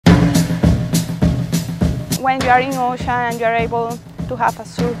When you are in ocean and you are able to have a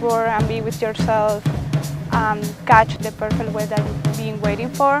surfboard and be with yourself, catch the perfect wave that you've been waiting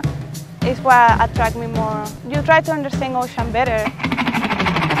for, is what attracts me more. You try to understand ocean better.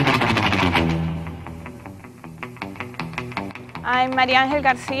 I'm Mariangel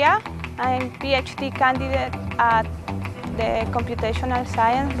Garcia. I'm PhD candidate at the Computational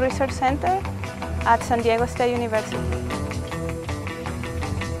Science Research Center at San Diego State University.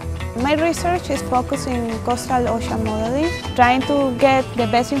 My research is focused in coastal ocean modeling, trying to get the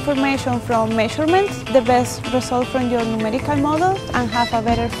best information from measurements, the best result from your numerical models, and have a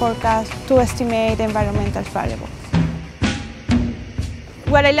better forecast to estimate environmental variables.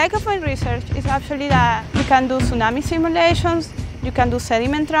 What I like of my research is actually that you can do tsunami simulations, you can do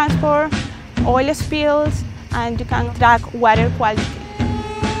sediment transport, oil spills, and you can track water quality.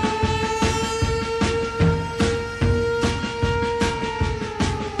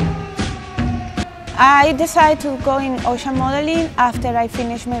 I decided to go in ocean modeling after I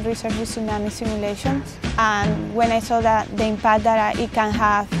finished my research with tsunami simulations, and when I saw that the impact that it can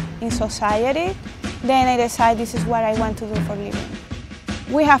have in society, then I decided this is what I want to do for a living.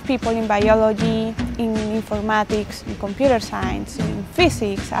 We have people in biology, in informatics, in computer science, in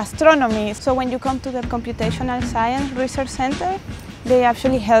physics, astronomy. So when you come to the Computational Science Research Center, they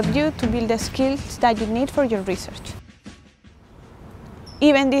actually help you to build the skills that you need for your research.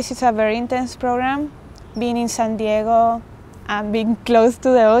 Even this is a very intense program. Being in San Diego and being close to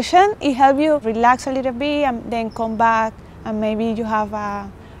the ocean, it helps you relax a little bit and then come back, and maybe you have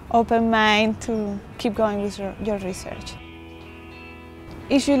an open mind to keep going with your research.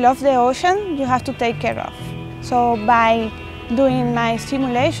 If you love the ocean, you have to take care of. So by doing my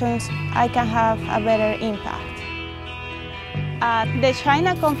simulations, I can have a better impact. At the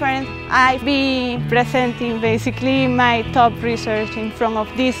China conference, I'll be presenting basically my top research in front of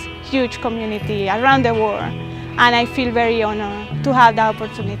this huge community around the world. And I feel very honored to have the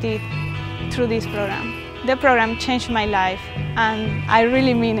opportunity through this program. The program changed my life, and I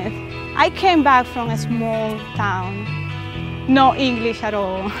really mean it. I came back from a small town, no English at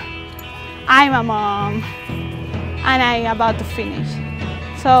all. I'm a mom, and I'm about to finish.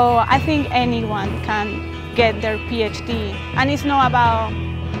 So I think anyone can get their PhD. And it's not about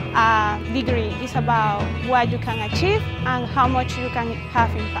a degree, it's about what you can achieve and how much you can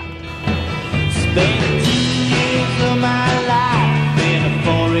have impact.